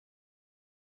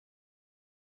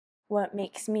What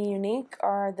makes me unique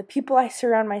are the people I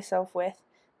surround myself with,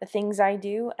 the things I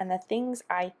do, and the things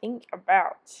I think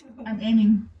about. I'm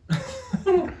aiming.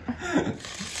 There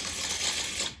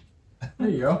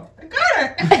you go. I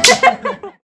got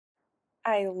it!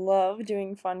 I love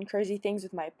doing fun, crazy things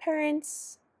with my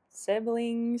parents,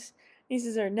 siblings,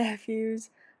 nieces or nephews,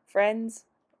 friends,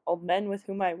 old men with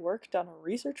whom I worked on a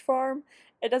research farm.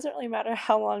 It doesn't really matter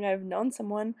how long I've known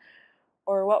someone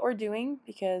or what we're doing,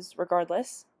 because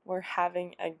regardless, we're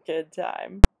having a good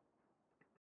time.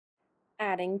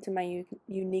 Adding to my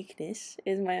uniqueness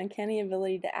is my uncanny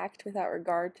ability to act without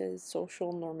regard to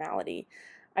social normality.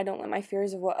 I don't let my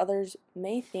fears of what others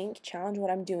may think challenge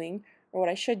what I'm doing or what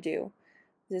I should do.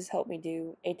 This has helped me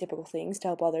do atypical things to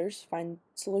help others, find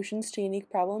solutions to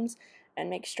unique problems, and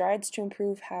make strides to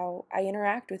improve how I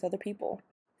interact with other people.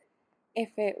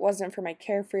 If it wasn't for my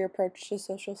carefree approach to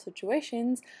social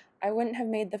situations, I wouldn't have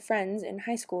made the friends in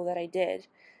high school that I did.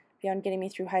 Beyond getting me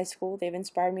through high school, they've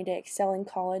inspired me to excel in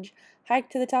college,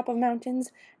 hike to the top of mountains,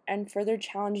 and further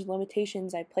challenge the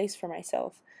limitations I place for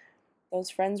myself. Those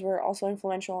friends were also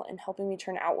influential in helping me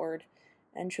turn outward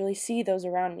and truly see those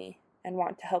around me and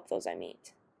want to help those I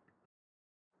meet.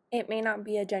 It may not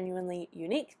be a genuinely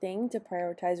unique thing to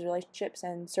prioritize relationships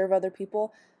and serve other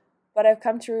people, but I've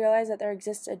come to realize that there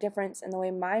exists a difference in the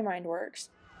way my mind works,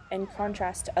 in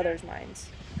contrast to others' minds.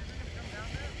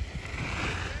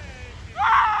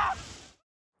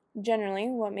 Generally,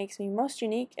 what makes me most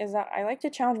unique is that I like to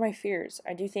challenge my fears.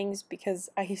 I do things because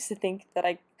I used to think that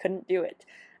I couldn't do it.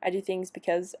 I do things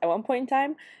because, at one point in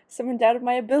time, someone doubted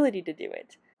my ability to do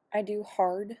it. I do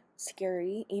hard,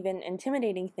 scary, even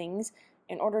intimidating things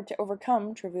in order to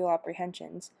overcome trivial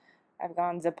apprehensions. I've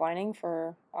gone ziplining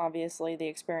for, obviously, the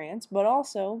experience, but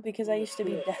also because I used to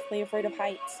be deathly afraid of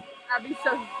heights. Abby's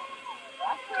so...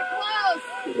 That's pretty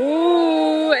close!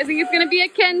 Ooh, I think it's gonna be a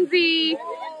McKenzie!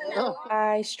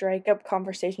 I strike up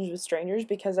conversations with strangers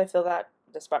because I feel that,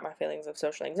 despite my feelings of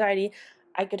social anxiety,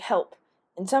 I could help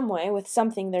in some way with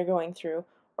something they're going through,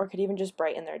 or could even just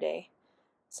brighten their day.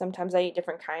 Sometimes I eat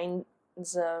different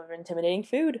kinds of intimidating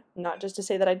food, not just to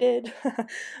say that I did,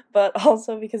 but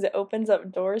also because it opens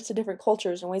up doors to different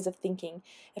cultures and ways of thinking.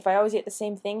 If I always eat the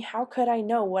same thing, how could I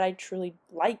know what I truly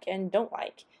like and don't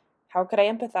like? How could I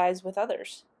empathize with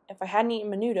others? If I hadn't eaten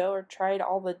menudo or tried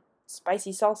all the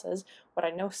spicy salsas, would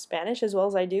I know Spanish as well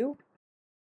as I do?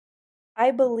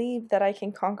 I believe that I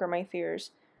can conquer my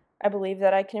fears. I believe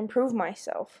that I can improve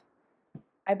myself.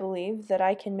 I believe that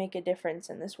I can make a difference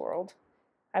in this world.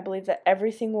 I believe that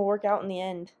everything will work out in the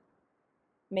end.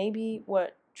 Maybe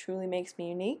what truly makes me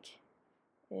unique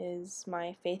is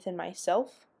my faith in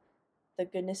myself, the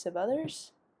goodness of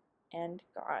others, and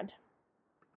God.